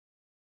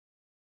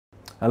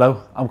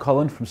Hello, I'm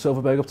Colin from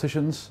Silverberg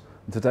Opticians,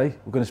 and today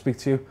we're going to speak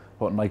to you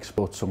about Nike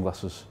sports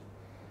sunglasses.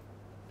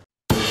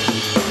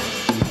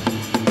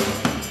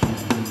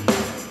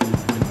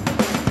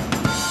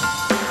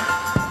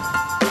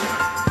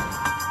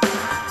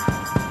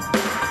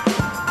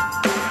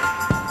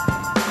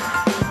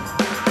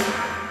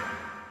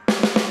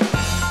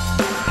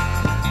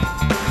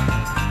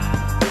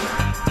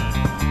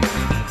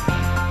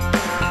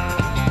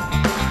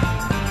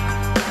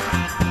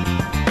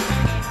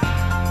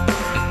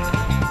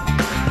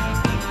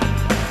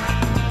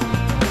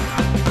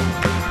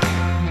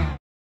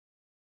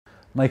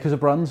 Nike as a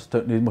brand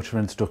don't need much of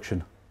an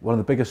introduction, one of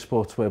the biggest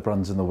sportswear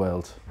brands in the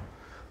world.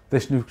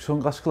 This new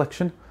sunglass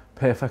collection,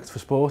 perfect for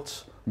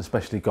sports and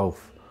especially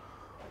golf.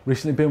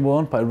 Recently been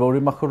worn by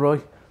Rory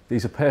McIlroy,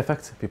 these are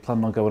perfect if you're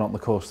planning on going on the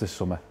course this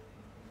summer.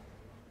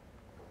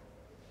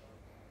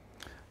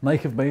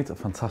 Nike have made a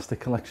fantastic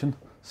collection,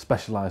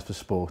 specialised for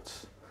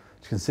sports.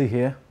 As you can see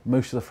here,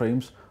 most of the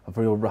frames have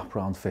a real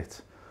wraparound fit.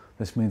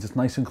 This means it's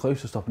nice and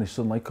close to stopping the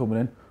sunlight coming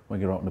in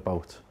when you're out and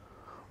about.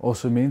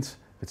 Also means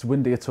if it's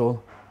windy at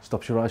all,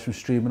 stops your eyes from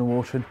streaming and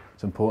watering,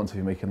 it's important if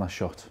you're making that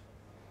shot.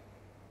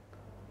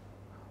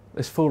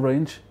 This full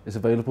range is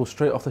available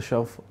straight off the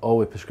shelf or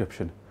with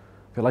prescription.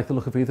 If you like the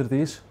look of either of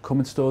these, come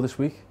in store this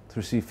week to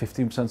receive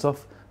 15%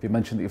 off if you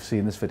mention that you've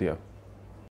seen this video.